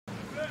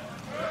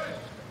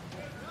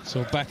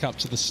So back up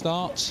to the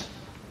start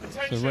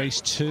for race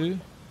 2.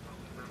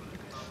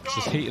 This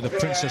is heat of the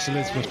Princess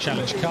Elizabeth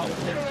Challenge Cup.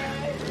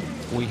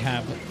 We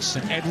have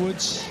St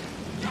Edward's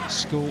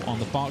School on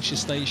the Berkshire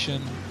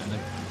Station and the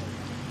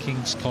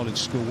King's College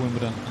School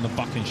Wimbledon on the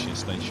Buckinghamshire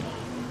Station.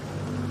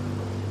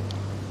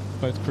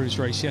 Both crews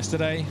raced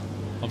yesterday.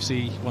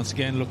 Obviously, once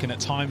again, looking at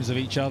times of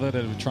each other,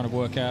 they were trying to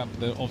work out.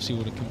 They obviously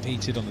would have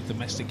competed on the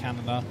domestic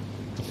calendar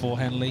before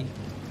Henley.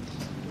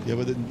 Yeah,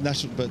 but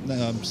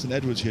St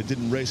Edward's here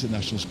didn't race at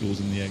national schools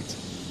in the 8.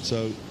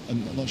 So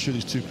I'm not sure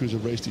these two crews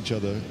have raced each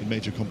other in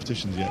major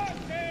competitions yet.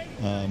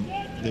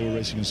 They were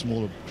racing in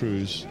smaller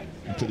crews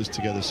and put this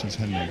together since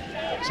Henley,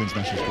 since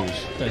national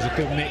schools. There's a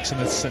good mix in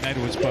the St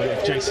Edward's boat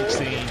of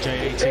J16,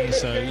 J18,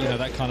 so you know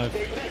that kind of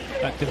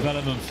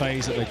development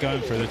phase that they're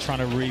going through. They're trying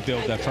to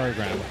rebuild their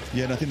program.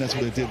 Yeah, and I think that's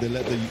what they did. They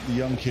let the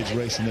young kids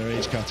race in their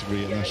age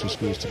category at national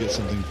schools to get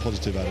something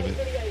positive out of it.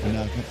 And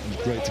now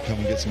it's great to come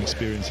and get some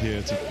experience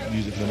here to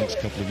use it for the next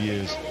couple of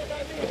years.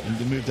 And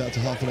they moved out to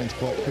half a length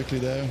quite quickly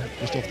there,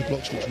 just off the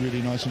blocks. Looks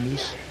really nice and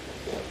loose.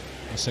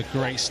 It's a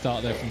great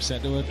start there from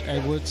St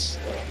Edward's.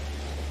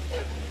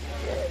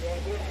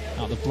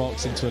 Out the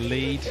blocks into a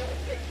lead.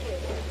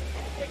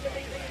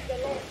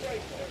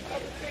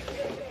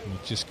 We'll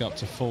just go up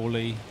to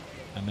Foley,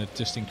 and they've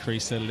just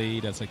increased their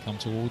lead as they come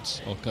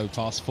towards or go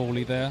past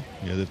Foley there.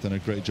 Yeah, they've done a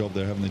great job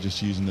there, haven't they?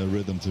 Just using their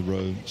rhythm to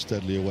row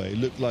steadily away. It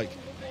looked like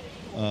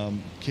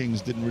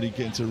Kings didn't really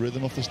get into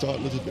rhythm off the start,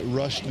 a little bit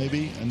rushed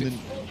maybe, and then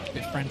a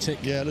bit frantic.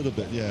 Yeah, a little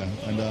bit, yeah.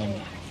 And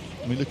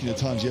I mean, looking at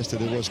the times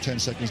yesterday, there was 10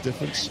 seconds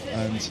difference,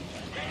 and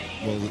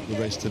well, the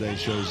race today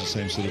shows the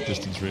same sort of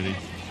distance really.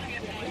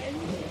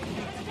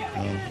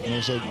 And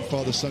also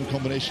father-son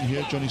combination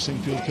here. Johnny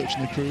Singfield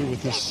coaching the crew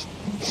with his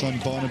son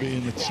Barnaby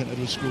in the St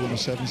Edward's School on the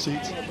 7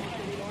 seat.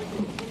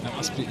 That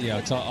must be, yeah.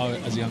 As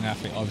a young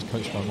athlete, I was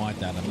coached by my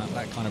dad, and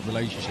that kind of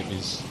relationship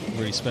is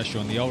really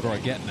special. And the older I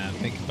get now and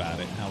think about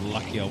it, how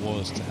lucky I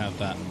was to have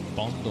that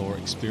bond or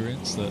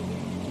experience that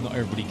not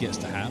everybody gets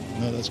to have.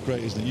 No, that's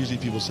great, isn't it? Usually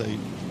people say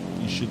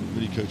you shouldn't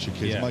really coach your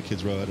kids. Yeah. My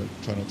kids row, I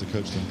don't try not to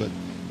coach them, but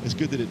it's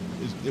good that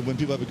when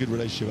people have a good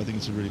relationship, I think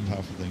it's a really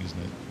powerful thing, isn't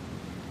it?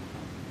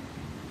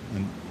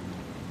 And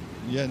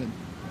yeah,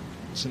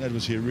 St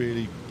Edward's here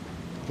really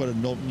quite a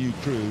new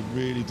crew,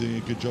 really doing a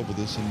good job with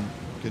this, and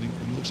it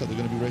looks like they're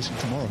going to be racing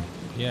tomorrow.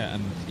 Yeah,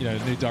 and you know,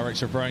 the new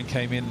director of rowing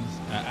came in,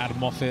 Adam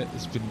Moffat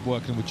has been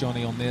working with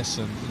Johnny on this,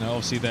 and you know,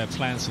 obviously their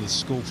plans for the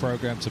school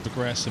program to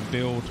progress and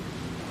build.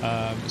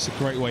 It's a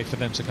great way for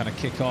them to kind of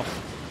kick off.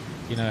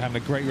 You know, having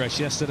a great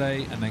race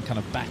yesterday and then kind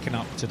of backing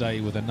up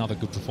today with another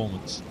good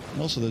performance.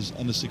 And also there's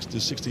under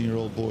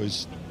 16-year-old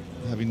boys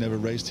having never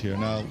raced here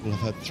now will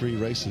have had 3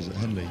 races at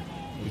Henley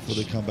before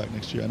they come back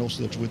next year, and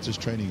also the winter's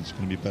training is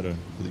going to be better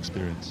for the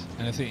experience.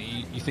 And I think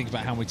you think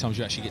about how many times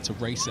you actually get to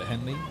race at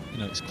Henley. You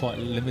know, it's quite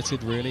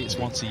limited really. It's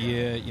once a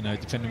year, you know,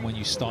 depending on when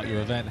you start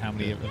your event, how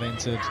many have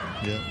entered.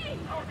 Yeah,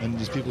 and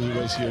there's people who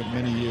race here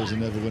many years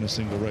and never win a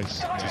single race.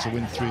 So to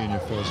win 3 in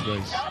your first year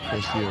is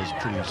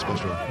pretty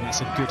special. And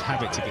it's a good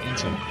habit to get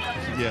into.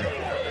 Yeah.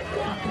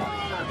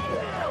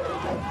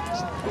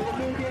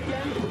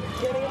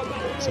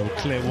 So we'll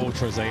clear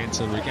water as they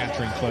enter the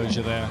regatta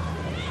enclosure there.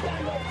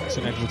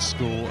 St Edward's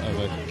School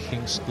over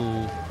King's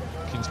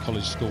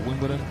College School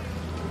Wimbledon.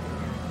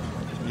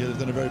 Yeah, they've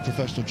done a very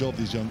professional job,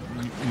 these young,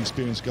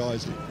 inexperienced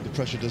guys. The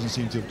pressure doesn't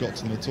seem to have got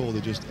to them at all. They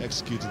just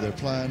executed their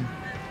plan,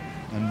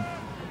 and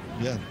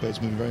yeah, the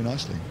boat's moving very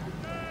nicely.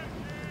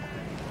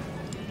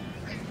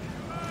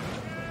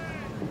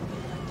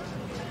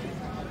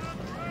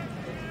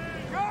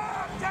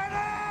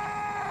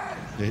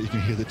 Yeah, you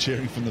can hear the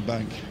cheering from the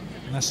bank.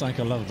 And that's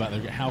something I love about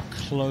it, how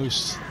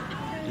close,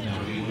 you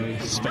know,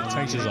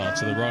 spectators are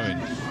to the rowing.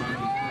 And,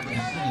 you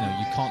know,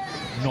 you can't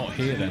not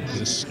hear them because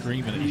they're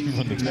screaming at you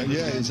on the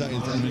television. Yeah, exactly.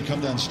 And when you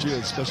come down Stewart,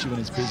 especially when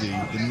it's busy,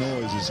 the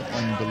noise is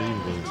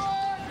unbelievable.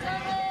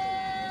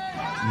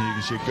 And you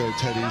can see Go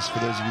Teddies. For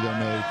those of you who don't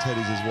know,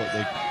 Teddies is what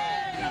the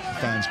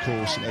fans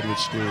call St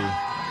Edward's School.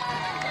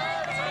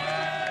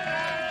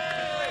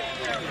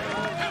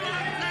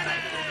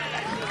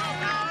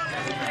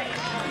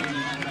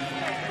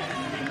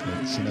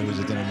 St Edward's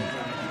have done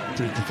a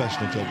pretty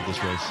professional job with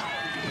this race.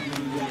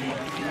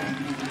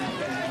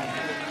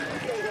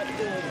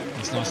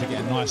 It's nice to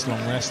get a nice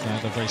long rest now.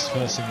 They've raced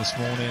first thing this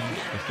morning.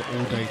 They've got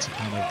all day to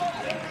kind of,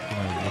 you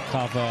know,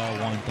 recover,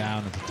 wind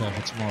down, and prepare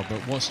for tomorrow. But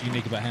what's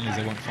unique about Henley is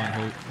they won't find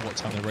out what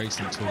time they're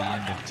racing until the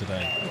end of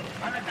today.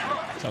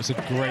 So it's a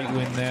great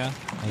win there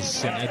as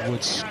St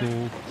Edward's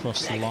School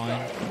crossed the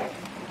line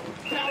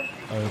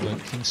over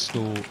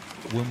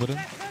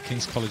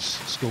King's College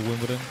School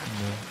Wimbledon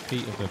in the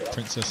heat of the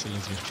Princess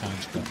Elizabeth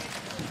Challenge Cup.